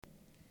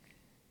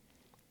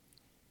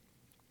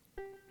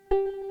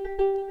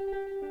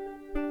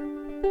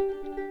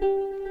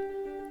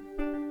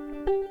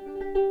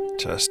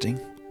Testing.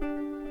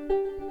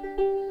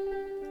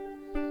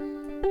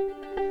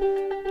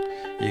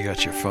 You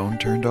got your phone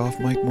turned off,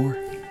 Mike Moore?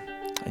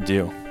 I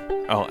do.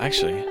 Oh,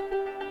 actually,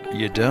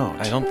 You don't.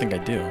 I don't think I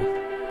do.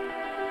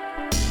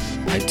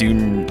 I do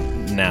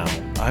now.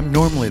 I'm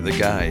normally the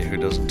guy who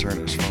doesn't turn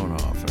his phone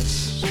off.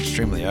 It's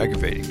extremely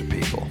aggravating to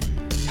people.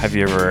 Have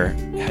you ever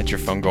had your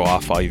phone go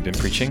off while you've been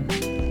preaching?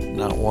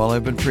 Not while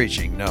I've been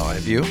preaching. No,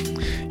 have you?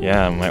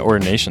 Yeah, my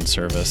ordination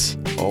service.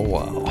 Oh,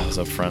 wow. I was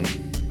up front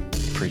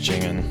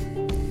preaching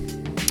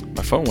and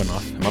my phone went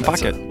off in my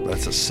pocket.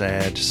 That's a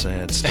sad,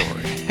 sad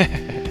story.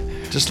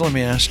 Just let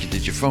me ask you,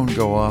 did your phone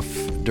go off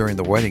during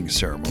the wedding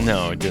ceremony?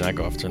 No, it did not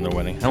go off during the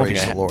wedding. I don't Praise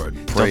think the Lord.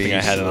 don't think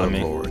I had it on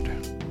me. Lord.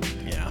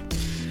 Yeah.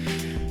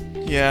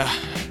 Yeah.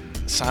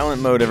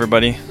 Silent mode,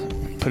 everybody.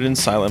 Put it in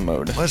silent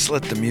mode. Let's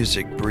let the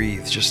music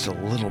breathe just a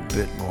little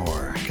bit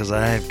more, because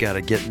I've got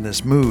to get in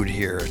this mood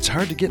here. It's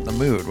hard to get in the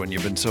mood when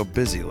you've been so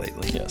busy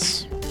lately.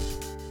 Yes.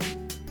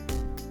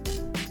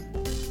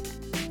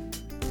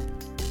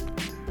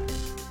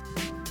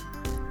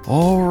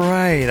 All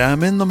right,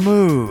 I'm in the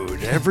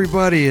mood.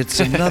 Everybody,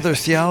 it's another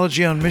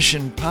Theology on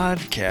Mission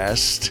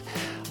podcast,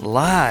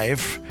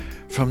 live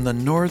from the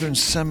Northern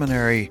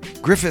Seminary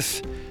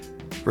Griffith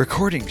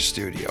Recording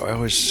Studio. I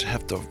always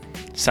have to...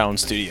 Sound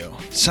studio.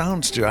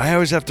 Sound studio. I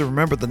always have to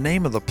remember the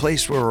name of the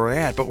place where we're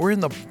at, but we're in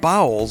the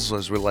bowels,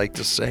 as we like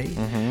to say,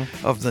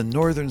 of the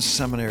Northern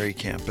Seminary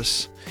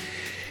campus.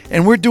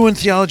 And we're doing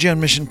Theology on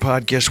Mission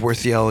podcast, where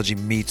theology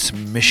meets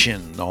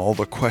mission, all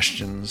the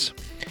questions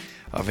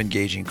of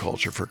engaging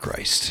culture for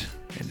Christ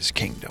and His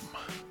kingdom.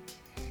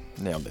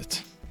 Nailed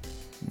it.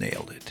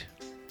 Nailed it.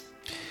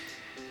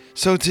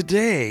 So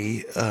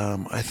today,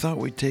 I thought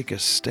we'd take a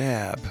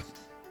stab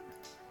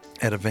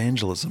at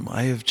evangelism.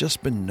 I have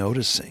just been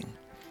noticing,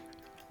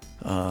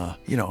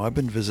 I've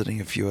been visiting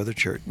a few other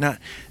churches. Now,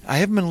 I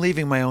haven't been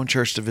leaving my own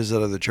church to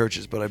visit other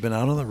churches, but I've been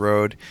out on the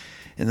road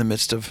in the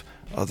midst of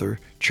other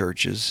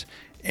churches.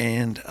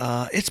 And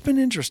it's been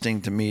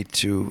interesting to me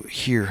to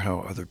hear how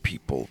other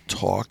people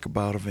talk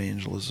about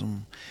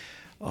evangelism,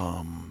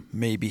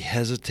 maybe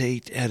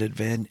hesitate at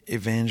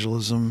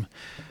evangelism,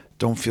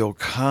 don't feel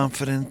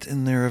confident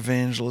in their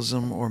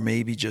evangelism, or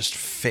maybe just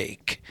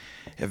fake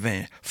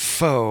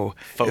faux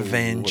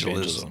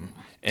evangelism.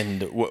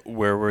 And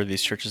where were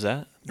these churches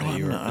at? No,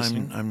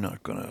 I'm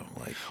not going to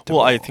like.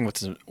 Well, I think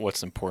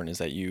what's important is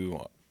that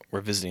you were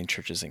visiting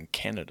churches in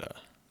Canada.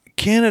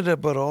 Canada,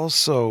 but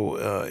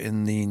also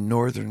in the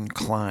northern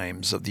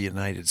climes of the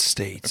United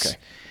States. Okay.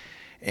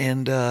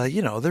 And,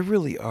 there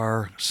really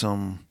are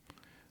some,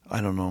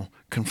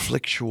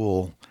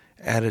 conflictual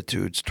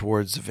attitudes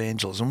towards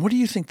evangelism. What do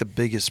you think the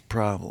biggest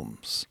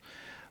problems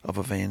of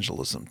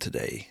evangelism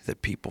today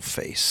that people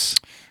face?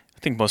 I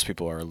think most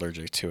people are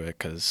allergic to it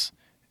because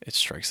it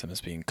strikes them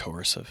as being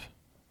coercive.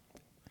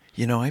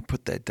 I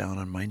put that down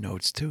on my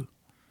notes too.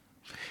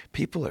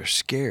 People are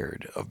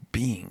scared of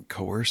being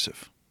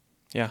coercive.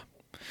 Yeah.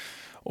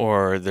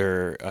 Or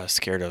they're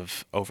scared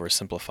of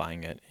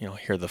oversimplifying it. Here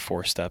are the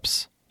 4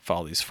 steps,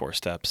 follow these 4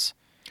 steps.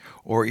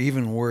 Or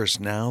even worse,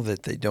 now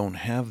that they don't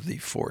have the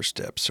 4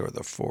 steps or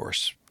the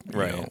force,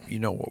 right? You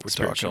know what we're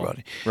Spiritual.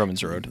 talking about.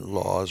 Romans Road.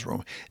 Laws,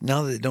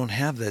 Now that they don't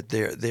have that,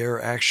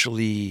 they're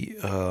actually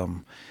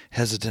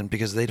hesitant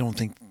because they don't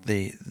think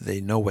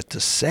they know what to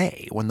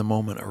say when the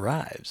moment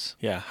arrives.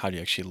 Yeah, how do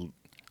you actually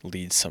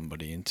lead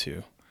somebody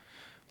into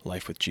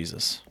life with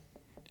Jesus?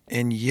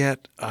 And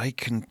yet I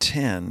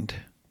contend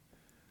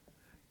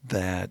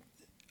that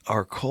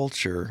our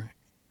culture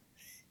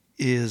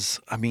is,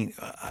 I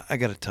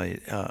got to tell you,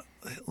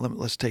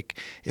 let's take,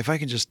 if I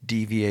can just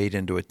deviate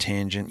into a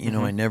tangent,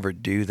 I never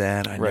do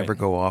that. I never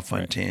go off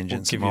on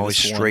tangents. I'm always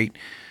straight.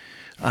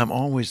 I'm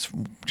always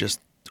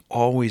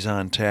always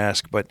on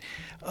task. But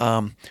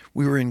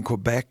we were in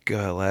Quebec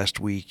last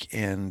week,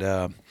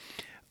 and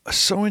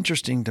so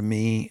interesting to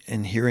me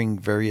in hearing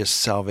various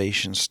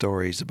salvation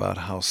stories about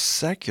how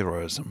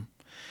secularism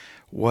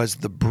was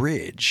the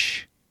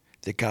bridge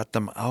that got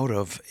them out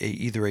of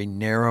either a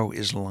narrow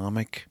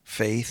Islamic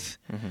faith,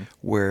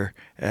 where,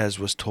 as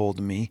was told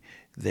to me,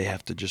 they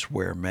have to just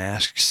wear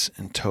masks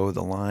and toe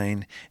the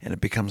line, and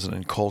it becomes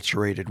an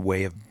enculturated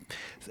way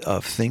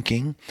of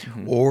thinking,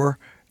 or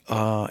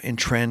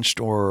entrenched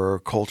or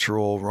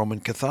cultural Roman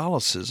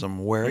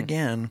Catholicism, where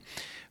again,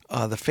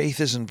 the faith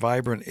isn't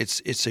vibrant.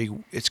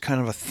 It's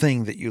kind of a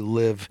thing that you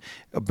live,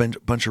 a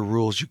bunch of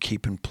rules you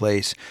keep in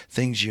place,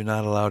 things you're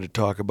not allowed to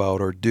talk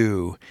about or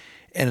do.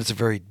 And it's a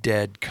very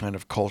dead kind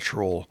of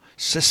cultural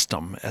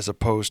system as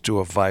opposed to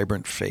a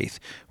vibrant faith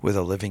with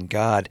a living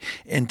God.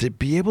 And to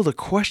be able to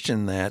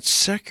question that,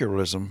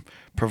 secularism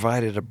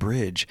provided a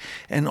bridge.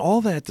 And all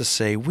that to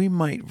say, we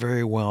might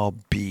very well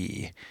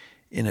be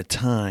in a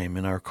time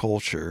in our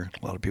culture,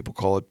 a lot of people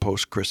call it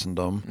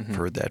post-Christendom. I've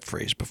heard that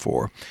phrase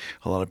before.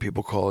 A lot of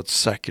people call it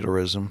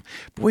secularism.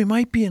 But we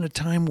might be in a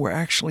time where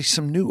actually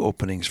some new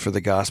openings for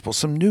the gospel,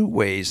 some new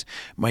ways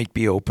might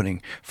be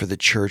opening for the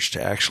church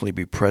to actually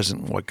be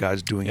present in what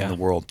God's doing in the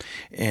world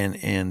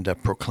and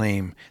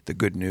proclaim the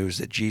good news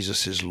that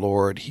Jesus is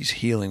Lord, He's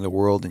healing the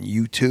world, and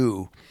you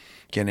too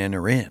can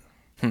enter in.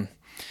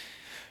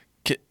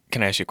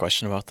 Can I ask you a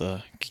question about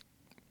the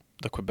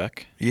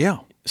Quebec? Yeah.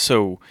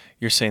 So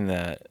you're saying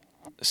that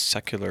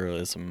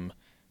secularism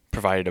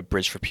provided a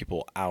bridge for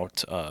people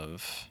out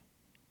of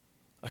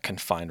a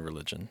confined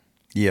religion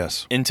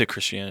Yes. into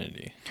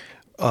Christianity.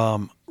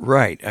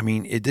 Right. I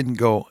mean, it didn't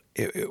go.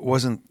 It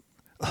wasn't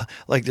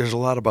like there's a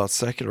lot about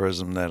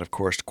secularism that, of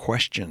course,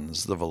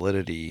 questions the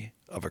validity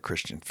of a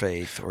Christian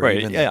faith, or Right.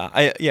 even Yeah.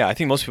 I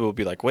think most people would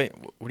be like, "Wait,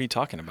 what are you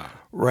talking about?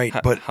 right.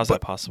 How's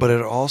that possible?" But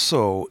it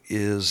also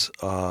is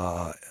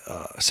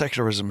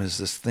secularism is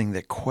this thing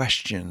that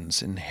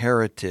questions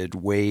inherited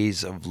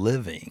ways of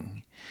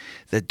living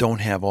that don't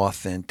have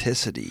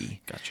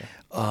authenticity. Gotcha.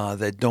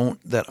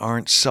 That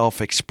aren't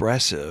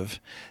self-expressive,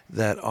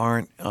 that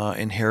aren't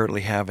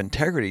inherently have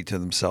integrity to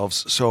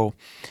themselves. So,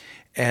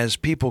 as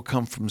people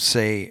come from,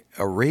 say,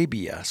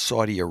 Arabia,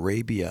 Saudi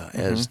Arabia,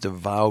 as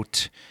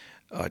devout,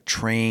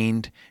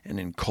 trained, and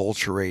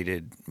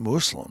enculturated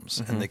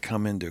Muslims, and they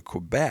come into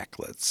Quebec,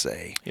 let's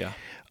say, Yeah.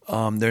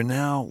 they're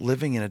now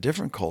living in a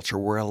different culture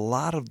where a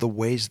lot of the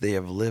ways they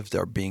have lived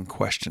are being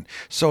questioned.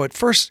 So at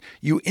first,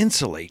 you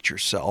insulate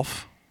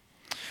yourself.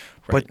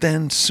 Right. But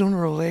then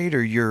sooner or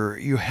later,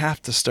 you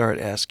have to start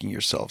asking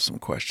yourself some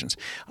questions.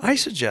 I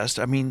suggest,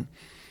 I mean,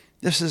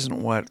 this isn't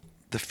what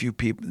the few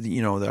people,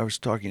 I was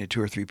talking to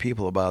 2 or 3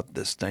 people about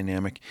this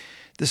dynamic.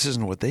 This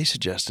isn't what they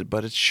suggested,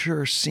 but it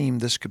sure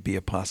seemed this could be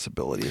a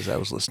possibility as I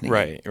was listening.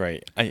 Right.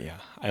 I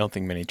don't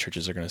think many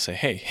churches are going to say,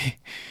 "Hey,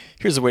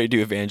 here's a way to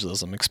do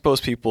evangelism: expose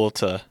people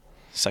to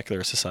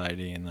secular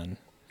society, and then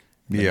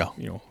Yeah.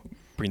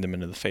 bring them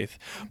into the faith."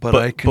 But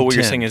But what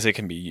you're saying contend- is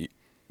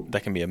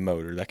that can be a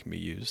mode, or that can be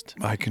used.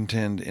 I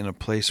contend in a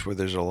place where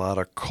there's a lot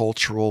of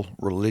cultural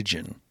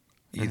religion,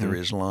 either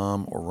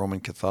Islam or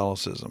Roman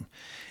Catholicism,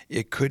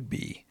 it could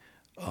be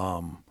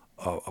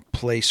a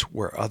place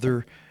where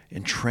other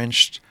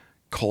entrenched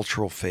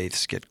cultural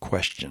faiths get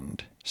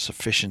questioned,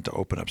 sufficient to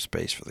open up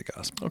space for the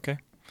gospel. Okay.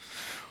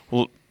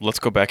 Well, let's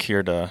go back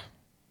here to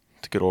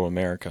good old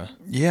America.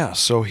 Yeah,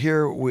 so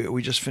here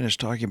we just finished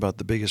talking about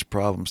the biggest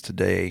problems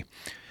today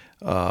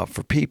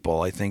for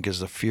people, I think,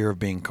 is a fear of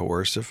being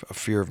coercive, a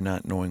fear of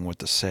not knowing what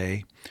to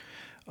say,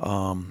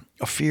 a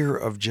fear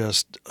of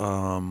just,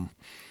 I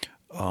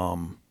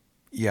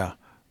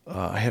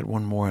had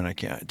one more and I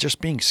can't, just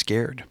being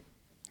scared.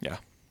 Yeah.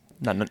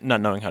 Not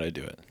knowing how to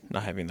do it,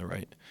 not having the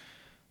right.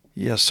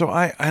 Yeah, so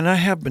I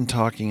have been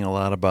talking a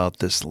lot about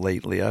this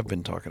lately. I've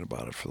been talking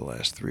about it for the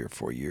last 3 or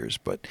 4 years,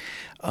 but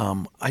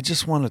I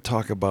just want to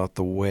talk about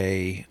the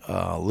way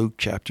Luke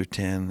chapter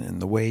 10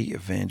 and the way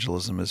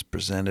evangelism is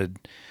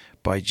presented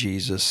by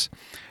Jesus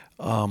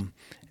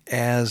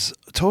as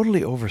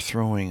totally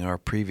overthrowing our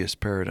previous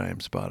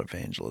paradigms about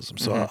evangelism.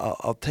 So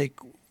I'll take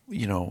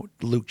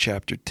Luke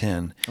chapter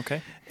 10.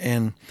 Okay.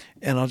 And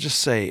I'll just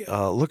say,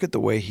 look at the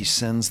way he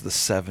sends the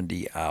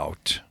 70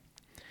 out.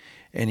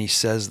 And he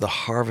says the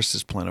harvest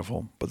is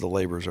plentiful, but the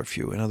laborers are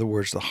few. In other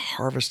words, the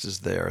harvest is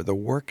there. The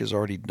work is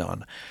already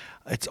done.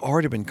 It's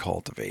already been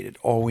cultivated.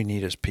 All we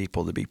need is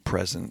people to be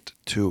present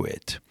to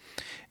it.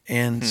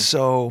 And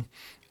so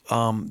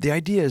the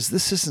idea is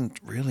this isn't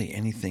really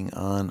anything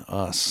on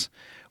us.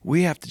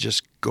 We have to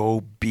just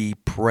go be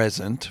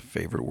present,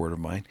 favorite word of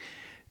mine,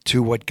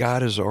 to what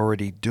God is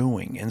already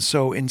doing. And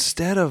so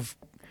instead of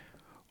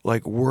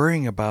like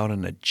worrying about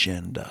an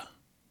agenda,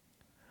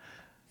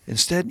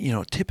 instead,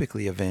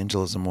 typically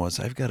evangelism was,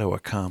 I've got to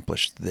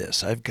accomplish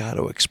this. I've got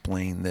to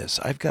explain this.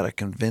 I've got to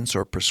convince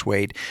or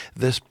persuade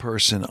this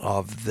person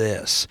of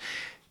this.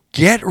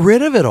 Get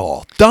rid of it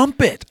all.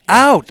 Dump it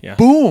out. Yeah.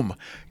 Boom.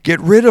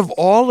 Get rid of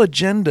all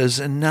agendas.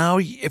 And now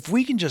if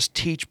we can just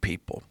teach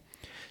people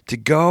to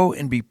go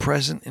and be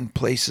present in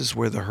places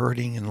where the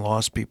hurting and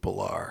lost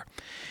people are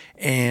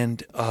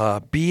and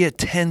be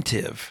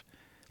attentive,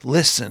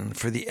 listen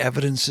for the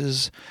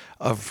evidences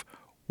of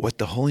what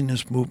the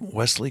Holiness Movement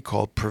Wesley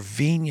called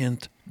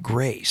prevenient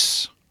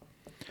grace,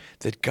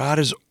 that God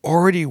is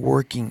already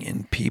working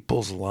in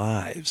people's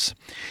lives.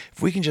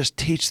 If we can just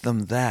teach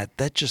them that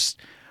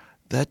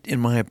in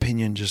my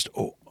opinion, just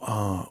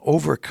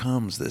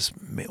overcomes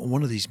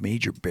one of these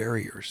major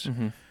barriers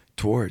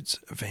towards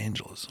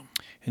evangelism.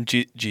 And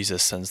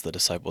Jesus sends the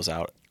disciples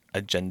out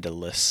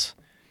agendaless,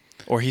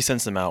 or he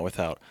sends them out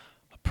without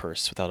a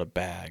purse, without a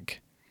bag.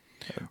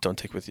 Don't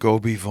take with you. Go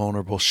be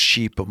vulnerable,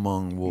 sheep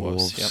among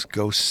wolves. Yep.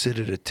 Go sit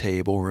at a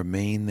table,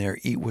 remain there,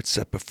 eat what's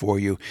set before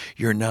you.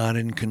 You're not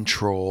in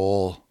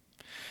control.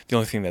 The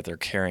only thing that they're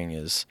carrying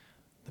is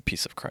the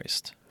peace of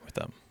Christ with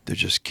them. They're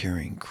just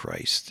carrying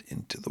Christ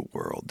into the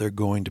world. They're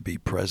going to be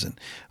present.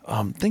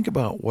 Think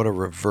about what a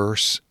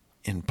reverse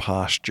in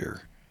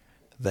posture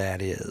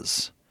that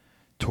is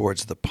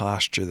towards the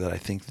posture that I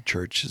think the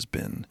church has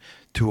been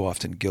too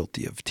often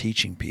guilty of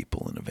teaching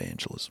people in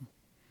evangelism.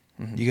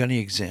 You got any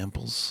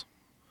examples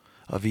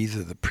of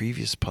either the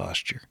previous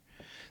posture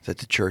that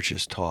the church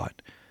has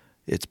taught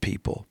its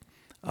people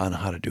on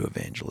how to do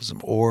evangelism,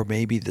 or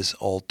maybe this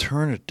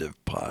alternative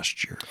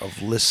posture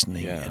of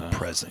listening and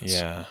presence?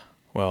 Yeah.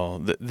 Well,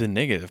 the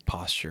negative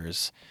posture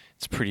it's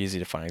pretty easy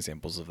to find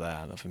examples of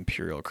that, of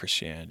imperial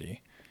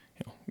Christianity,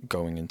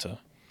 going into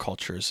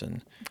cultures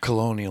and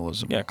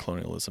Colonialism.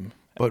 colonialism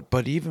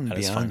But even at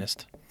its beyond,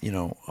 finest.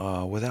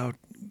 without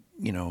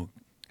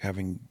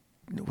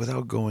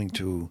without going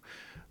to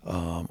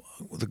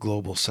the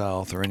global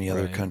South or any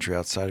other Right. country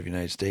outside of the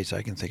United States,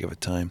 I can think of a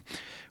time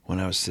when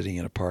I was sitting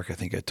in a park. I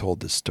think I told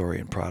this story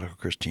in Prodigal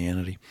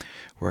Christianity,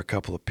 where a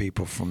couple of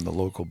people from the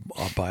local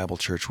Bible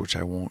church, which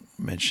I won't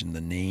mention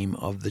the name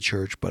of the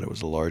church, but it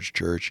was a large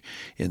church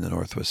in the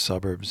northwest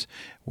suburbs,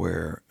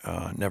 where,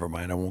 never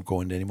mind, I won't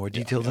go into any more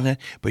detail than that,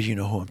 but you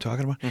know who I'm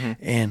talking about.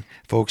 And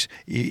folks,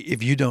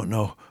 if you don't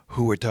know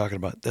who we're talking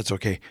about, that's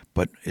okay.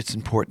 But it's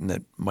important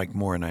that Mike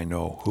Moore and I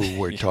know who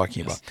we're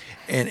talking about.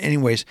 And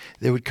anyways,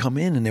 they would come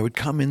in, and they would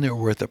come in there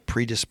with a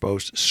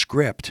predisposed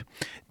script.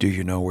 Do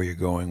you know where you're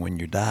going when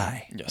you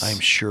die? Yes.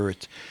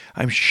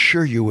 I'm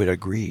sure you would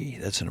agree.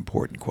 That's an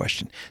important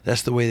question.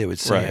 That's the way they would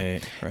say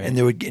it. Right. And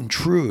they would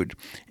intrude.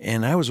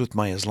 And I was with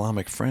my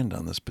Islamic friend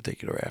on this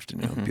particular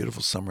afternoon,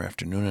 beautiful summer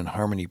afternoon in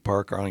Harmony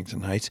Park,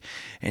 Arlington Heights.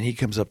 And he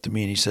comes up to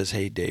me and he says,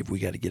 "Hey, Dave, we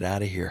got to get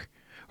out of here,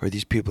 or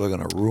these people are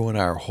going to ruin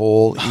our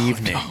whole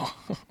evening."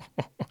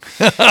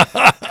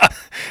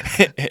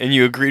 And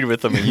you agreed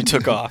with them and you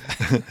took off.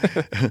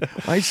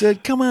 I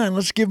said, "Come on,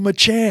 let's give them a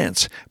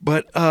chance."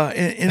 But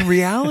in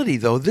reality,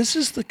 though, this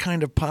is the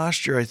kind of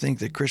posture I think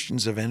that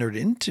Christians have entered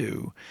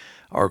into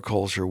our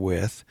culture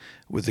with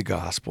the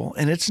gospel.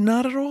 And it's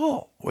not at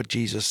all what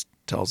Jesus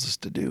tells us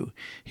to do.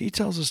 He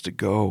tells us to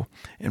go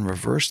and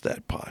reverse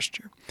that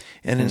posture.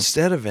 And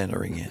instead of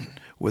entering in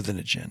with an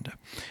agenda,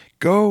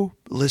 go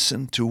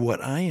listen to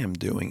what I am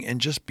doing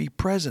and just be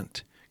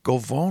present. Go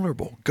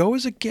vulnerable. Go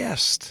as a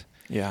guest.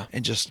 Yeah.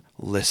 And just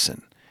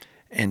listen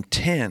and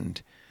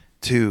tend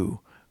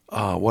to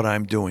what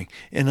I'm doing.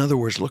 In other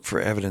words, look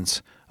for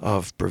evidence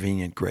of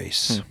prevenient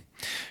grace.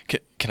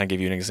 Can I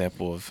give you an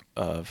example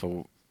of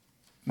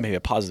maybe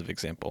a positive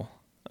example?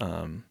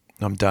 I'm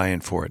dying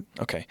for it.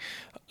 Okay.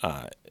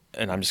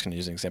 And I'm just going to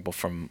use an example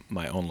from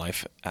my own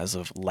life. As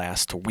of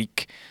last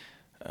week,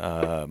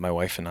 my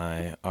wife and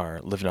I are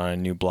living on a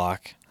new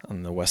block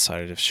on the west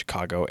side of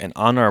Chicago. And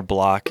on our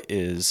block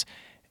is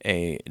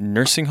a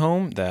nursing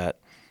home that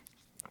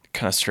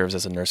kind of serves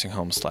as a nursing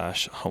home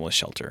 / homeless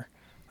shelter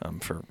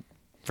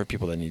for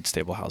people that need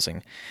stable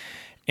housing.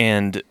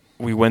 And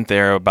we went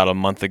there about a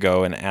month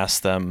ago and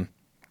asked them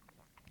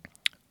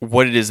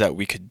what it is that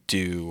we could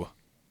do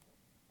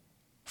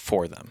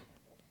for them.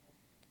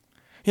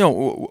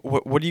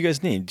 What do you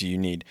guys need? Do you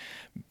need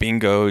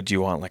bingo? Do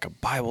you want like a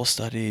Bible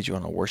study? Do you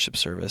want a worship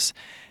service?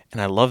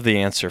 And I love the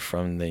answer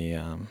from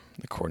the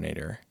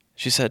coordinator.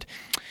 She said,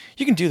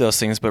 "You can do those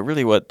things, but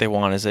really what they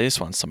want is they just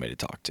want somebody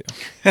to talk to."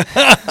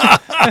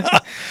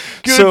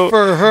 Good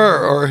for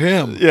her or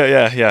him.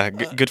 Yeah.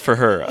 Good for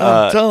her.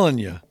 I'm telling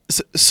you.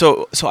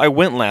 So I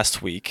went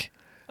last week.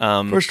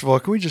 First of all,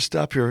 can we just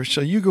stop here? So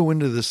you go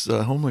into this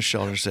homeless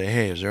shelter and say,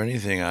 "Hey, is there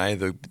anything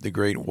the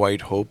great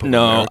white hope of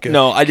America?"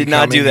 No, I did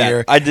not do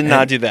that. I did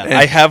not do that.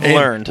 I have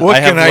learned. What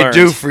can I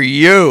do for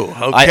you?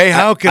 Okay,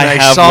 how can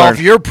I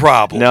solve your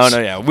problems? No,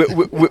 yeah.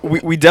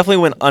 We definitely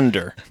went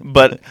under,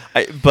 but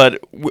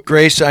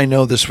Grace, I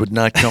know this would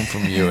not come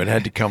from you. It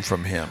had to come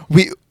from him.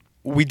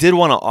 We did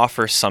want to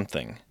offer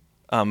something,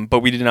 but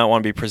we did not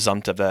want to be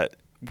presumptive that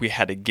we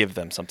had to give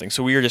them something.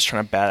 So we were just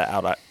trying to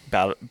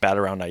bat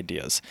around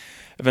ideas.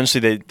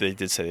 Eventually, they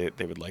did say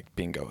they would like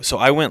bingo. So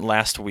I went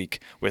last week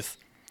with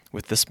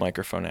this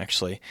microphone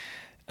actually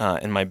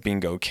in my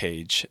bingo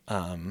cage,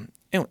 and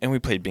we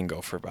played bingo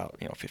for about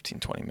 15,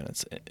 20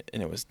 minutes,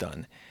 and it was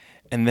done.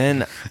 And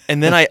then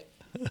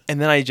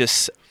I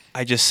just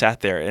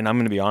sat there, and I'm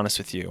going to be honest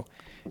with you,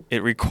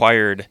 it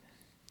required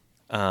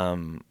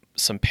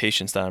some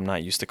patience that I'm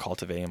not used to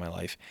cultivating in my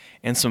life,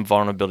 and some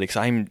vulnerability, because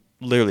I'm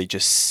literally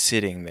just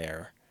sitting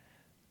there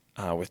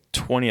with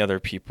 20 other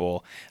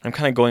people. I'm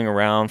kind of going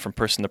around from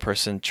person to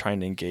person trying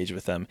to engage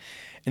with them,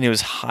 and it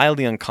was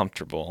highly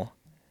uncomfortable.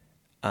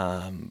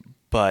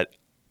 But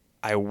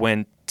I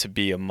went to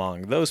be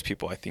among those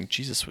people I think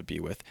Jesus would be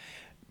with.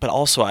 But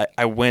also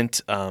I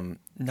went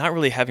not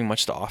really having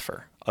much to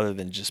offer other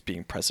than just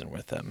being present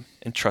with them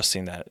and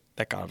trusting that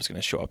God was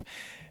going to show up.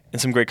 And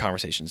some great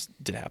conversations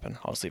did happen.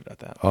 I'll just leave it at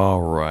that.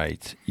 All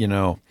right.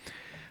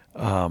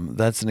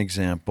 That's an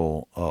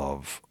example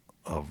of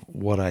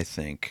what I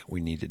think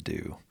we need to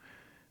do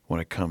when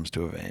it comes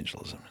to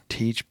evangelism.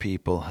 Teach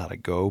people how to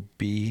go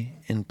be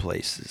in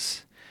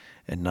places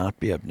and not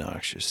be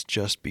obnoxious.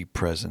 Just be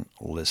present,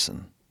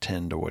 listen,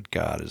 tend to what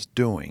God is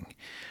doing.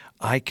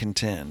 I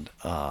contend,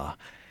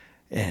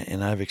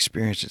 and I've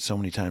experienced it so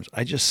many times,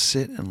 I just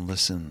sit and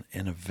listen,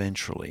 and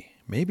eventually,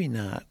 maybe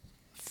not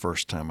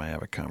first time I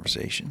have a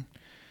conversation,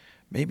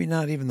 maybe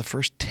not even the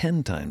first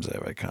 10 times I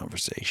have a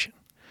conversation,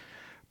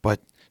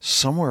 but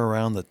somewhere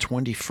around the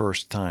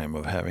 21st time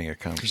of having a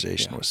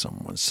conversation with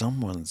someone,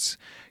 someone's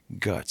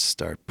guts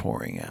start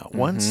pouring out.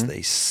 Once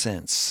they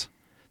sense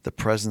the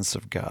presence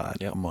of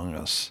God among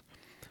us,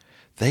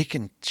 they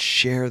can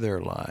share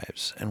their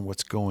lives and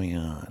what's going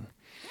on.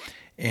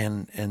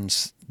 And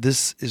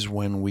this is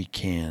when we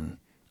can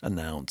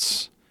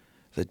announce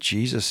that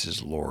Jesus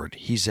is Lord.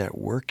 He's at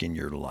work in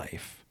your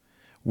life.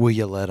 Will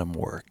you let them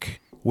work?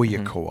 Will you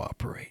Mhm.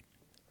 cooperate?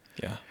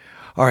 Yeah.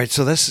 All right,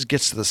 so this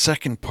gets to the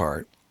second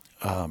part.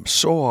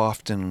 So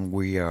often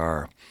we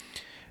are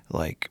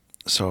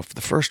so if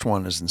the first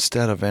one is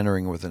instead of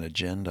entering with an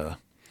agenda,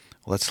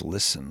 let's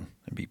listen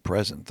and be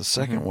present. The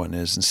second Mhm. one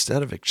is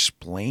instead of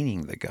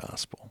explaining the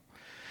gospel,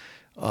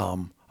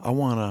 I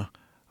want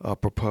to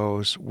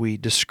propose we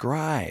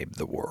describe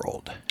the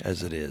world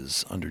as it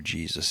is under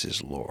Jesus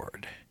is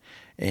Lord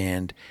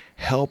and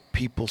help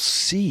people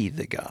see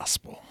the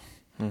gospel.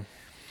 Mm.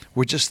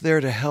 We're just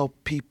there to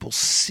help people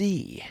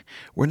see.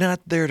 We're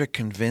not there to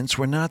convince.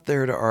 We're not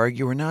there to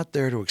argue. We're not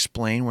there to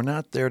explain. We're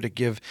not there to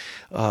give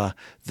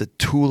the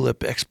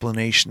tulip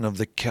explanation of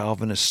the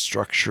Calvinist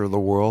structure of the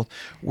world.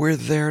 We're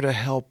there to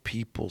help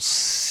people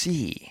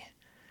see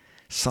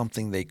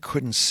something they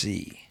couldn't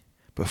see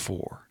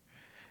before.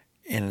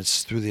 And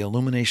it's through the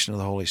illumination of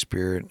the Holy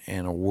Spirit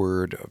and a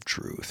word of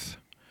truth,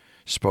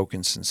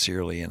 spoken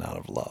sincerely and out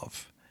of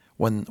love,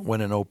 when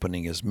an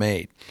opening is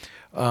made.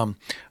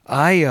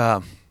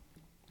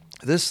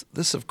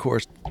 This of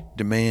course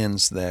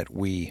demands that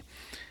we,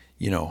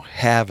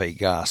 have a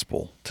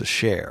gospel to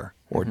share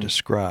or Mhm.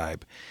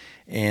 describe.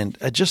 And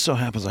it just so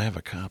happens I have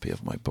a copy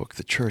of my book,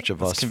 The Church of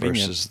That's Us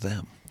convenient. versus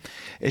Them.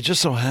 It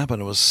just so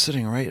happened it was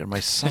sitting right at my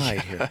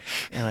side here,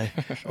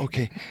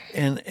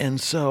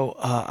 and so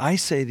I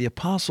say the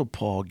Apostle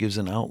Paul gives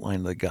an outline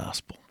of the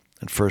gospel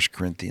in 1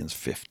 Corinthians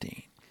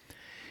 15.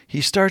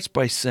 He starts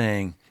by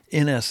saying,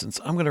 in essence,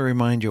 I'm going to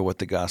remind you of what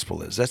the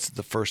gospel is. That's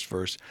the first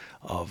verse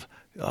of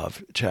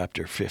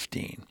chapter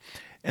 15.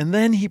 And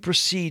then he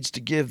proceeds to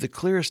give the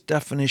clearest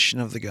definition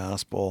of the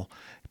gospel,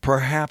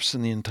 perhaps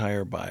in the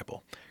entire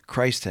Bible.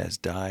 Christ has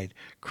died.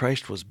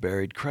 Christ was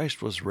buried.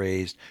 Christ was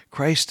raised.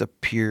 Christ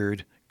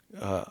appeared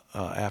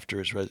after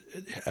his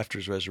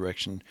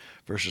resurrection,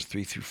 verses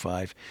 3 through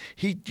 5.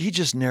 He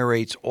just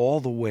narrates all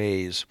the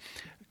ways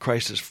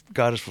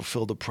God has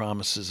fulfilled the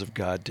promises of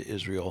God to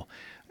Israel.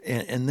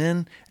 And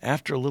then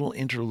after a little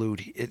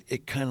interlude,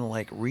 it kind of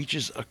like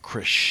reaches a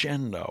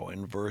crescendo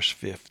in verse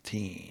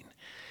 15.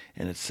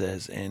 And it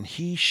says,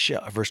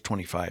 verse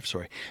 25,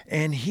 sorry,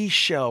 and he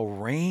shall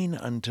reign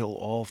until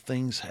all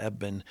things have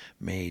been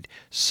made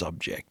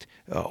subject.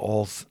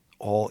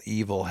 All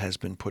evil has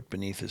been put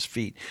beneath his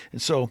feet.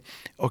 And so,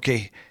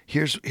 okay,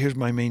 here's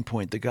my main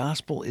point. The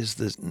gospel is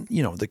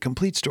the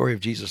complete story of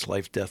Jesus'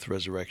 life, death,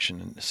 resurrection,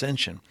 and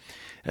ascension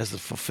as the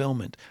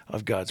fulfillment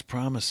of God's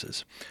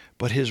promises.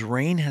 But his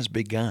reign has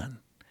begun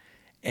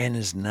and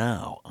is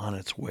now on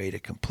its way to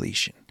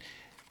completion.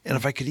 And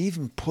if I could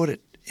even put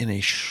it in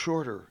a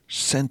shorter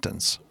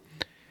sentence,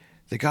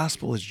 the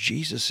gospel is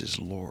Jesus is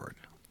Lord,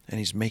 and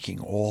he's making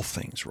all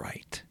things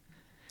right.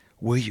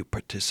 Will you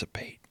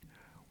participate?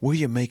 Will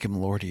you make him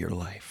Lord of your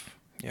life?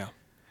 Yeah.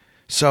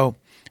 So,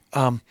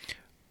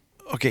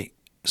 okay,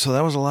 so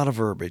that was a lot of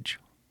verbiage.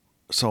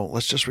 So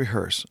let's just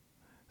rehearse.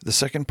 The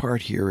second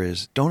part here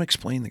is don't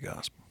explain the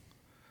gospel.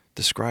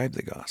 Describe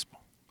the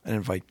gospel and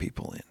invite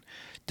people in.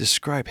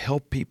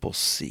 Help people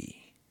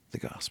see the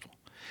gospel.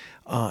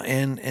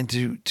 And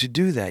to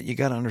do that, you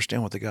got to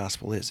understand what the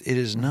gospel is. It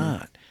is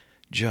not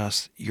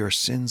just your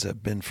sins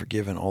have been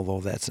forgiven, although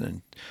that's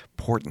an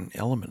important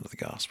element of the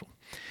gospel.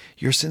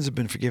 Your sins have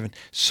been forgiven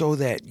so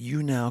that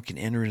you now can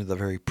enter into the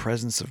very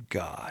presence of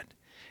God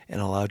and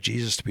allow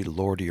Jesus to be the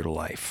Lord of your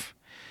life.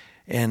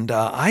 And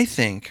I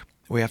think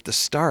we have to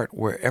start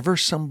wherever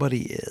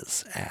somebody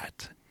is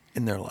at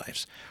in their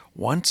lives.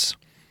 Once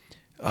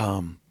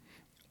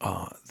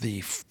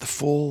the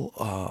full,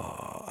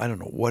 I don't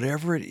know,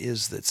 whatever it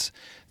is that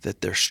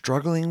they're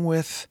struggling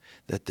with,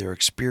 that they're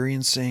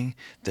experiencing,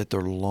 that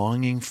they're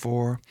longing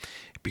for,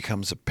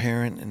 becomes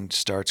apparent and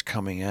starts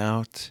coming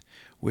out,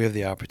 we have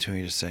the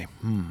opportunity to say,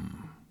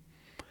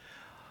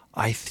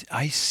 I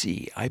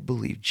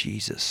believe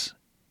Jesus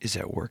is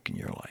at work in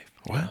your life.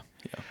 What?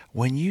 Yeah.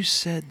 When you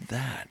said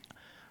that,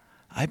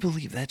 I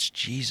believe that's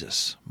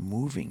Jesus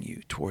moving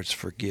you towards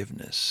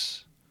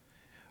forgiveness,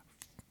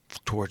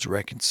 towards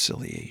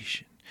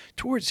reconciliation,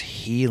 towards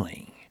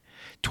healing,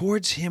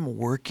 towards him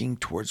working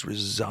towards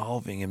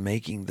resolving and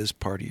making this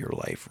part of your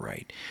life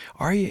right.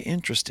 Are you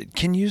interested?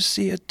 Can you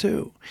see it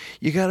too?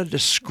 You got to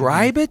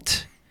describe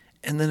it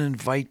and then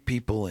invite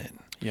people in.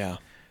 Yeah.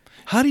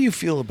 How do you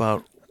feel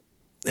about,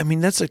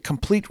 that's a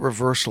complete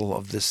reversal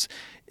of this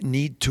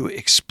need to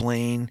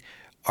explain,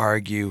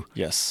 argue,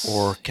 Yes.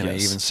 or can I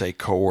Yes. even say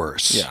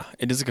coerce? Yeah,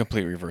 it is a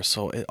complete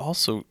reversal. It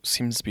also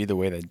seems to be the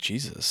way that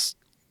Jesus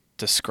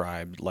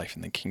described life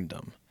in the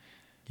kingdom.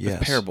 Yes.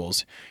 With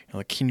parables,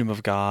 the kingdom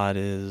of God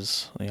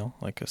is,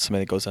 like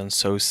somebody that goes out and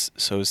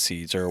sows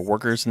seeds, or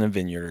workers in the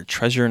vineyard, or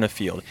treasure in a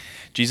field.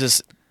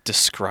 Jesus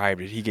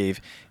described it. He gave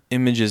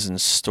images and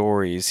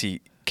stories.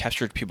 He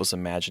captured people's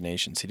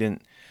imaginations. He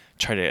didn't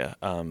try to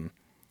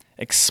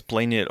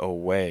explain it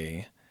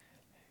away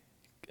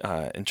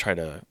and try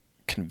to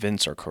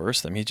convince or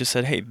coerce them. He just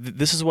said, hey,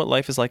 this is what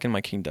life is like in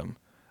my kingdom.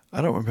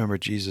 I don't remember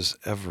Jesus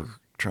ever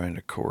trying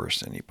to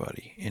coerce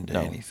anybody into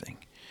No. anything.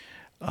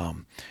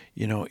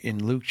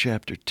 In Luke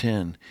chapter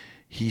 10,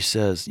 he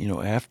says,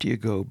 after you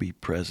go, be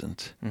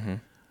present,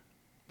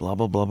 blah,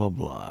 blah, blah, blah,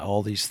 blah,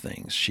 all these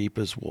things, sheep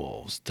as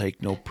wolves,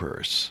 take no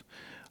purse.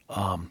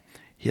 Then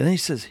he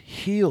says,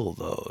 heal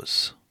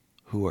those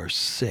who are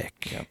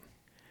sick. Yep.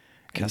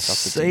 And Cast out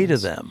the say to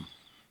demons. them,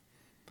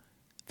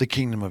 the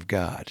kingdom of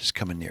God is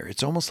coming near.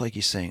 It's almost like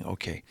he's saying,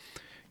 okay,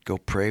 go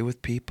pray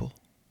with people.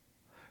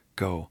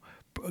 Go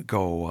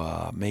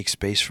make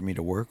space for me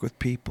to work with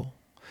people.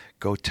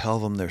 Go tell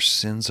them their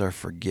sins are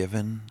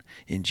forgiven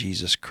in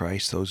Jesus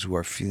Christ, those who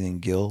are feeling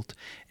guilt.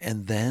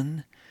 And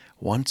then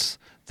once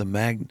the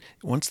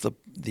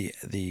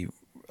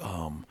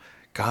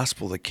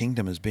gospel of the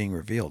kingdom is being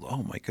revealed,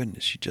 oh my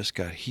goodness, you just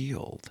got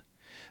healed.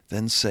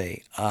 Then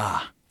say,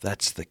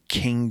 that's the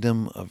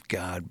kingdom of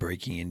God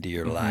breaking into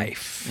your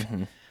life.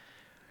 Mm-hmm.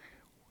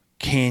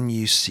 Can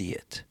you see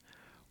it?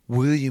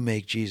 Will you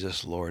make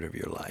Jesus Lord of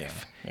your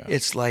life? Yeah.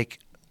 It's like,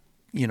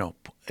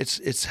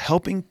 it's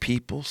helping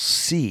people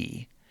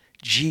see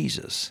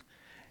Jesus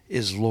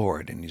is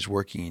Lord and he's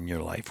working in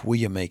your life. Will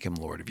you make him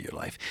Lord of your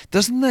life?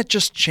 Doesn't that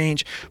just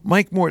change?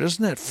 Mike Moore,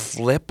 doesn't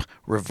that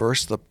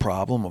reverse the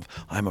problem of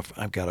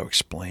I've got to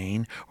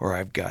explain or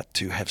I've got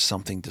to have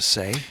something to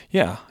say?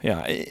 Yeah.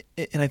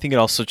 And I think it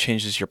also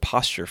changes your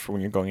posture for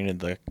when you're going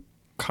into the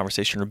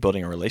conversation or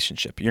building a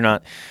relationship. You're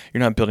not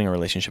building a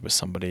relationship with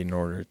somebody in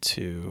order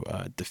to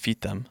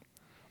defeat them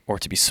or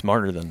to be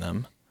smarter than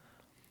them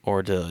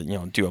or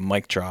to do a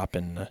mic drop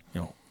and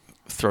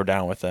throw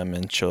down with them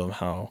and show them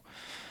how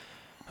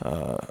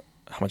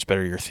much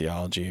better your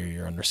theology or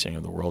your understanding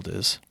of the world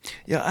is.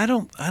 Yeah,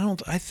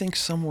 I think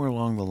somewhere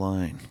along the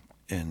line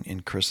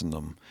in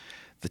Christendom,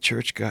 the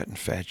church got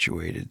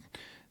infatuated.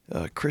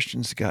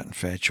 Christians got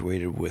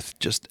infatuated with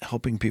just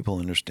helping people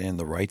understand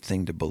the right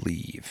thing to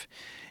believe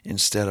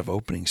instead of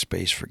opening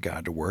space for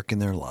God to work in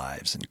their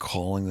lives and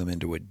calling them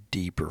into a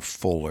deeper,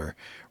 fuller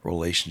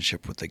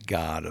relationship with the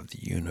God of the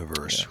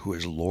universe who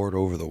is Lord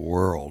over the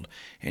world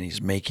and he's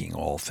making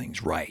all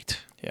things right.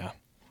 Yeah.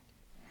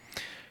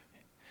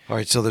 All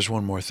right, so there's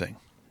one more thing.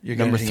 You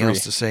got Number anything 3.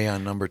 else to say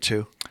on number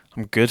 2?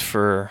 I'm good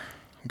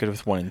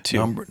with 1 and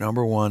 2.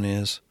 Number 1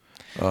 is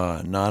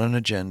not an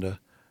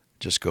agenda,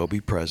 just go be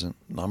present.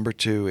 Number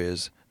 2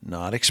 is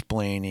not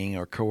explaining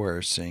or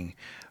coercing,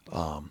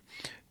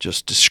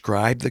 just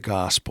describe the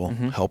gospel,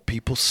 help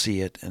people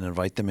see it, and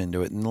invite them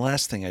into it. And the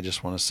last thing I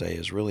just want to say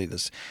is really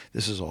this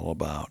is all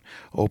about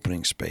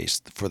opening space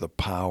for the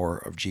power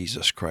of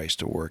Jesus Christ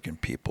to work in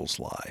people's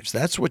lives.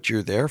 That's what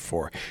you're there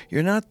for.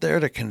 You're not there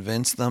to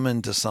convince them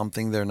into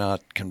something they're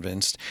not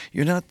convinced.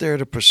 You're not there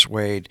to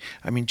persuade.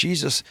 I mean,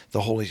 Jesus,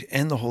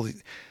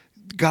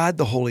 God,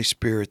 the Holy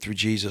Spirit, through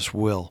Jesus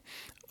will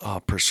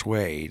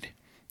persuade.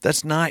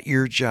 That's not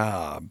your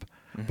job.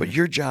 But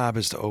your job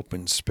is to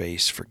open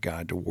space for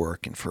God to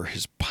work and for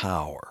his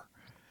power,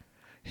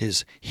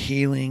 his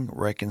healing,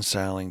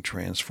 reconciling,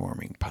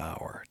 transforming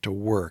power to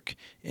work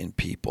in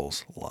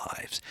people's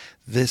lives.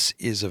 This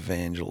is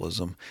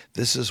evangelism.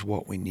 This is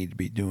what we need to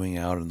be doing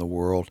out in the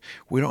world.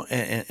 We don't,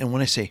 and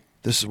when I say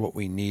this is what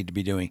we need to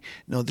be doing,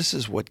 no, this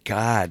is what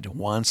God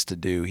wants to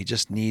do. He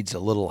just needs a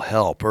little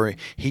help, or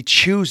he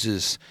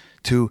chooses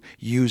to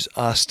use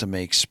us to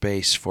make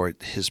space for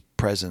his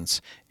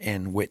presence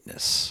and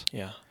witness.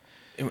 Yeah.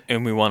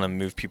 And we want to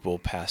move people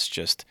past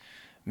just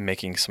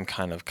making some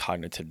kind of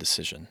cognitive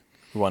decision.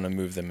 We want to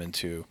move them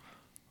into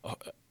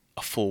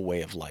a full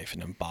way of life,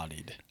 an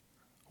embodied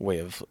way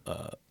of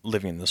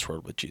living in this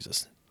world with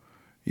Jesus.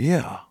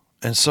 Yeah.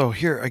 And so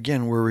here,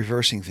 again, we're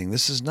reversing things.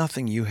 This is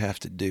nothing you have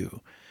to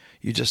do.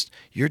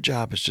 Your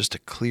job is just to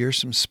clear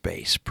some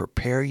space.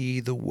 Prepare ye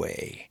the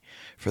way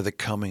for the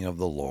coming of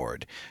the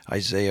Lord.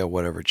 Isaiah,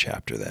 whatever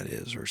chapter that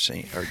is, or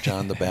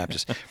John the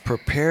Baptist.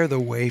 Prepare the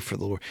way for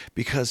the Lord,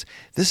 because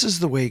this is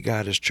the way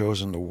God has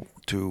chosen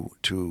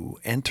to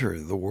enter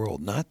the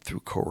world, not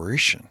through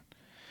coercion,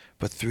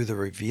 but through the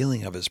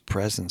revealing of his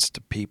presence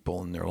to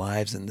people in their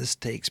lives. And this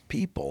takes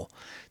people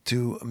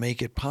to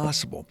make it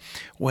possible.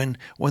 When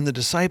the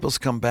disciples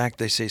come back,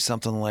 they say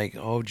something like,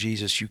 "Oh,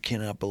 Jesus, you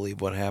cannot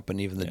believe what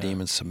happened. Even the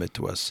demons submit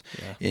to us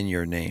in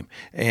your name."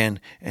 And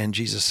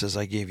Jesus says,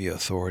 "I gave you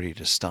authority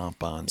to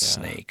stomp on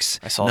snakes.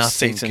 I saw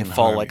Nothing Satan can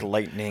fall harm like you."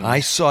 lightning. I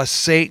saw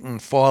Satan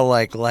fall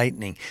like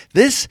lightning.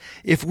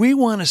 If we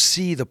want to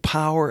see the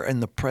power and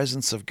the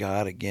presence of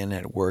God again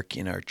at work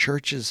in our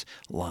churches'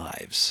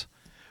 lives,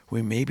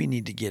 we maybe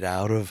need to get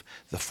out of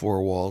the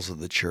four walls of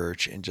the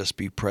church and just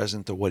be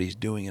present to what he's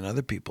doing in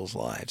other people's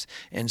lives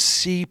and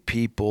see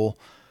people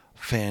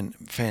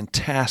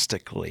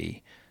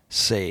fantastically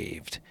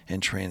saved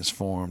and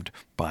transformed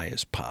by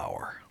his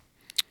power.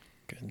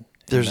 Good.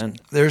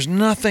 There's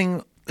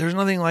nothing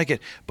like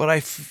it.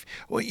 But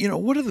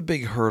what are the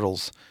big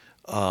hurdles,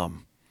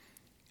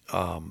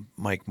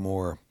 Mike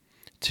Moore,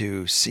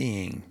 to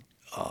seeing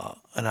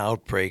an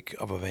outbreak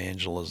of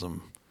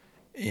evangelism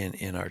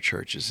in our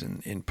churches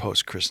in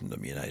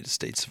post-Christendom United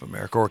States of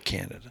America or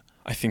Canada?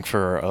 I think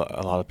for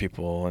a lot of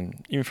people,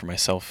 and even for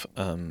myself,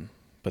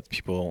 but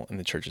people in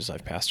the churches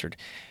I've pastored,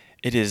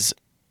 it is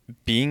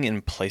being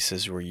in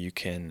places where you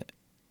can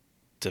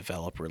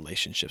develop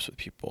relationships with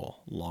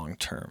people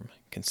long-term,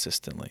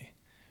 consistently,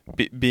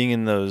 being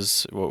in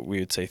those, what we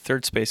would say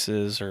third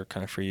spaces, or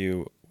kind of for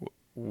you,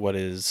 what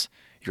is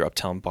your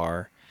Uptown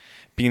bar?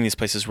 Being in these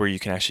places where you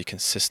can actually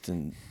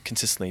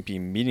consistently be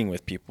meeting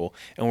with people,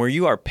 and where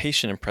you are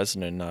patient and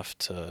present enough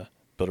to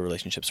build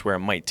relationships, where it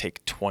might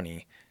take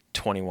 20,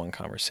 21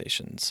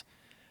 conversations,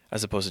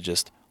 as opposed to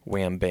just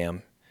wham,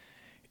 bam,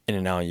 in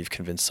and out, you've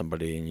convinced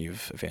somebody and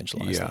you've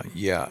evangelized them.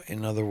 Yeah.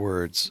 In other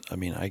words, I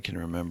mean, I can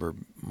remember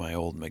my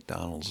old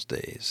McDonald's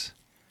days.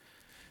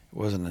 It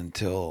wasn't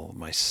until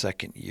my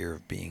second year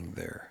of being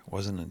there, it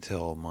wasn't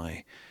until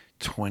my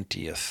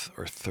 20th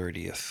or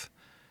 30th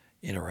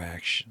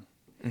interaction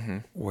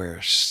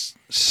where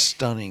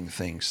stunning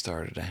things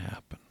started to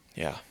happen.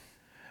 Yeah.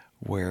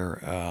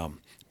 Where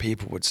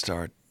people would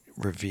start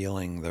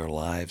revealing their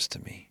lives to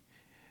me.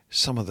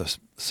 Some of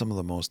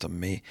the most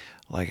amazing,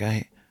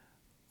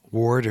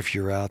 Ward, if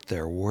you're out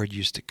there, Ward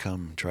used to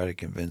come and try to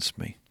convince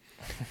me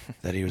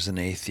that he was an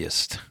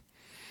atheist.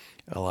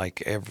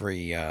 Like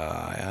every,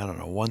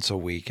 once a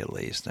week at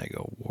least. And I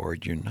go,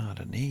 Ward, you're not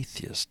an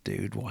atheist,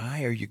 dude.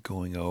 Why are you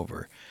going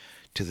over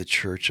to the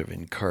Church of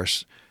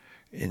Incarnation?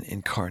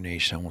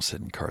 I almost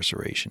said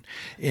incarceration.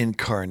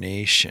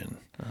 Incarnation.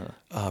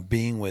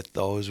 Being with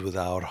those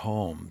without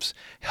homes,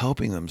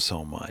 helping them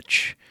so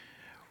much.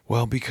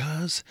 Well,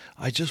 because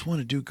I just want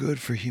to do good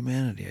for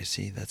humanity. I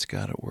see that's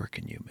God at work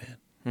in you, man.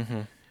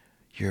 Mm-hmm.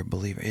 You're a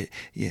believer.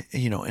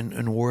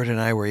 And Ward and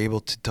I were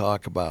able to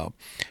talk about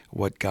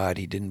what God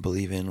he didn't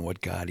believe in,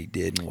 what God he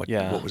did, and what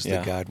was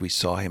the God we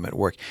saw him at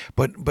work.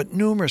 But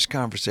numerous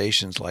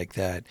conversations like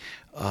that.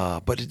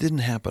 But it didn't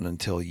happen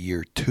until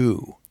year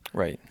 2.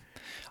 Right.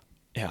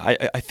 Yeah,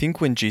 I think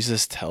when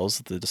Jesus tells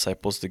the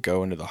disciples to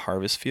go into the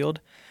harvest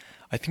field,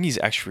 I think he's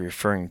actually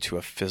referring to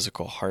a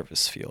physical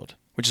harvest field,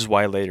 which is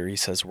why later he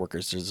says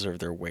workers deserve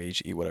their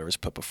wage, eat whatever is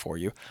put before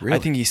you. Really? I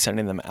think he's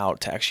sending them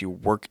out to actually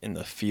work in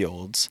the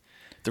fields.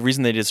 The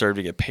reason they deserve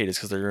to get paid is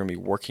because they're going to be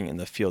working in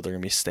the field. They're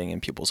going to be staying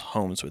in people's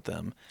homes with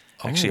them,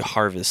 actually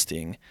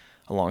harvesting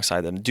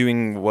alongside them,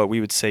 doing what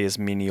we would say is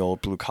menial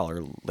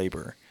blue-collar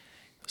labor.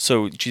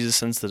 So Jesus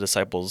sends the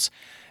disciples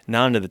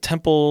not into the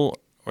temple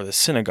or the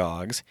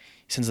synagogues.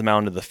 He sends them out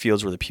into the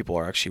fields where the people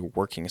are actually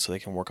working so they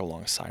can work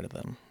alongside of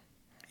them.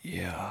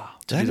 Yeah.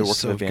 To do the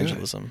work of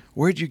evangelism. Good.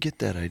 Where'd you get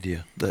that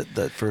idea,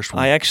 that first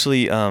one? I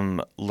actually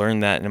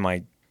learned that in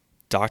my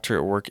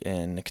doctorate work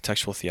in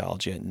contextual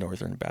theology at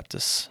Northern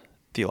Baptist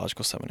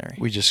Theological Seminary.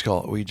 We just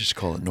call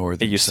it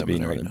Northern. It used Seminary to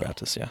be Northern now.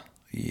 Baptist, yeah.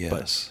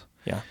 Yes.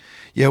 But,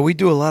 yeah. We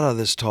do a lot of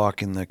this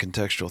talk in the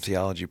contextual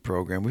theology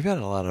program. We've had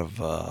a lot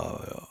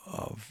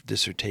of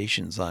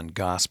dissertations on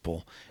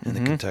gospel and the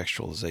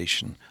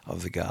contextualization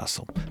of the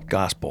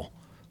gospel.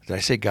 Did I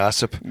say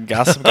gossip?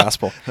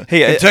 Gospel.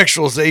 Hey,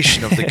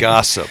 contextualization of the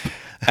gossip.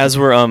 As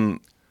we're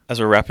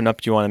wrapping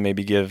up, do you want to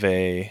maybe give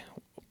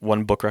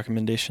one book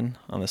recommendation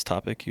on this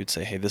topic? You'd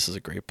say, hey, this is a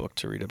great book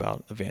to read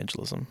about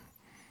evangelism.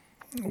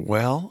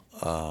 Well,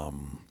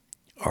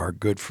 our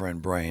good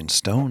friend Brian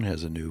Stone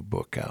has a new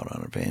book out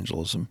on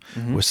evangelism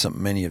with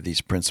many of these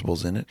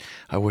principles in it.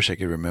 I wish I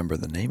could remember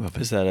the name of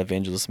it. Is that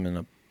Evangelism in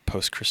a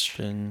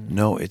Post-Christian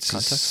No, it's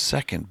context? his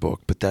second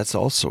book, but that's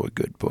also a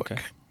good book.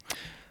 Okay.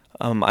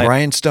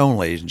 Brian Stone,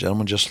 ladies and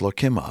gentlemen, just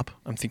look him up.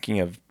 I'm thinking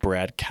of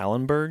Brad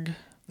Kallenberg.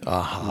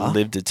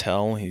 Live to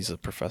Tell. He's a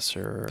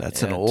professor.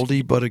 That's an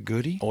oldie but a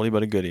goodie. Oldie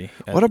but a goodie.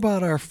 What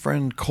about our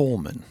friend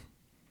Coleman?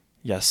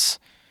 Yes.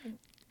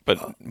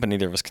 But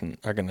neither of us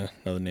are going to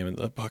know the name of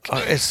the book.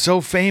 It's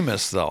so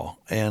famous, though,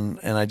 and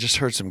I just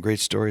heard some great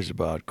stories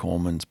about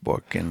Coleman's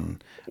book.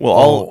 And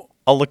I'll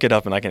look it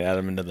up and I can add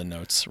them into the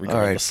notes. All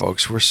right,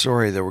 folks, we're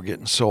sorry that we're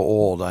getting so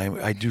old.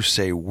 I do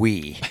say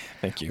we.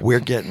 Thank you. We're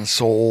getting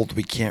so old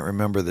we can't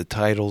remember the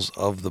titles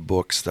of the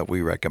books that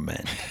we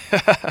recommend.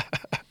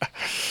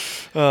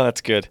 Oh,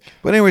 that's good.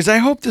 But anyways, I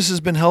hope this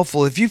has been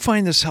helpful. If you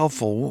find this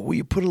helpful, will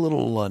you put a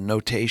little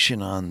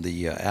notation on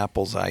the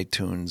Apple's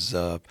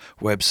iTunes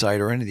website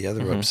or any of the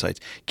other websites?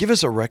 Give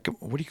us what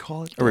do you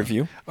call it? A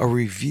review. A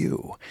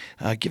review.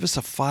 Give us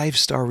a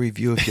 5-star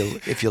review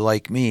if you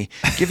like me.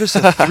 Give us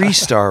a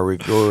 3-star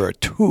review or a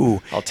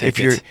 2 I'll take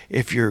it.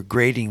 If you're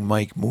grading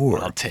Mike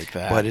Moore. I'll take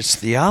that. But it's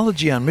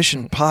Theology on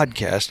Mission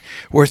podcast,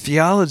 where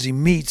theology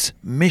meets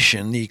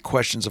mission, the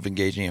questions of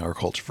engaging our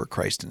culture for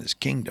Christ and His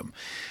kingdom.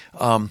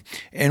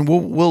 And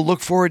we'll look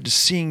forward to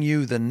seeing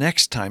you the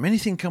next time.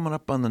 Anything coming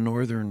up on the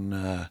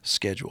Northern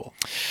schedule?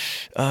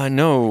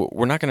 No,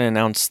 we're not going to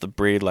announce the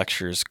Brady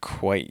lectures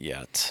quite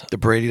yet. The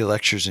Brady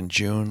lectures in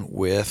June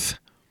with...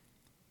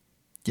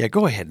 Yeah,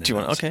 go ahead and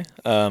announce it.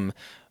 Okay.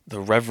 The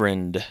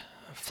Reverend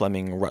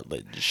Fleming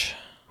Rutledge.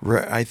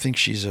 I think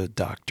she's a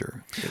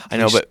doctor. I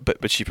know,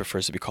 but she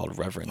prefers to be called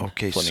Reverend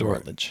Fleming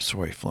Rutledge.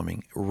 Sorry,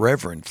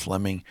 Reverend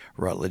Fleming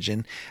Rutledge.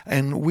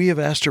 And we have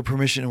asked her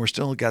permission, and we're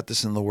still got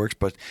this in the works,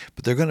 but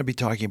they're going to be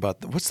talking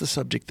about, what's the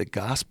subject? The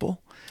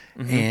gospel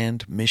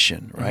and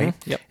mission, right?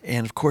 Yep.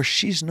 And, of course,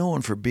 she's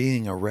known for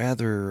being a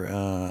rather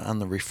on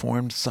the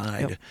Reformed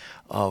side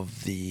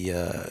of the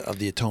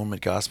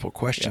atonement gospel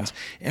questions.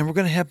 Yeah. And we're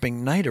going to have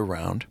McKnight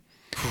around,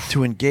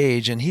 to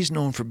engage, and he's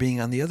known for being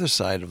on the other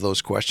side of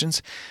those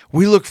questions.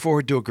 We look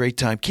forward to a great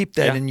time. Keep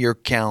that in your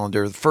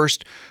calendar. The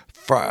first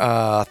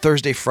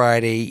Thursday,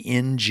 Friday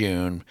in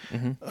June.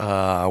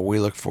 We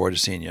look forward to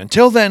seeing you.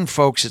 Until then,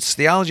 folks, it's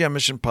Theology on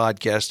Mission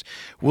podcast.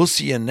 We'll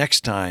see you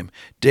next time.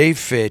 Dave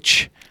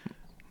Fitch.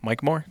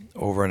 Mike Moore.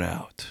 Over and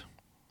out.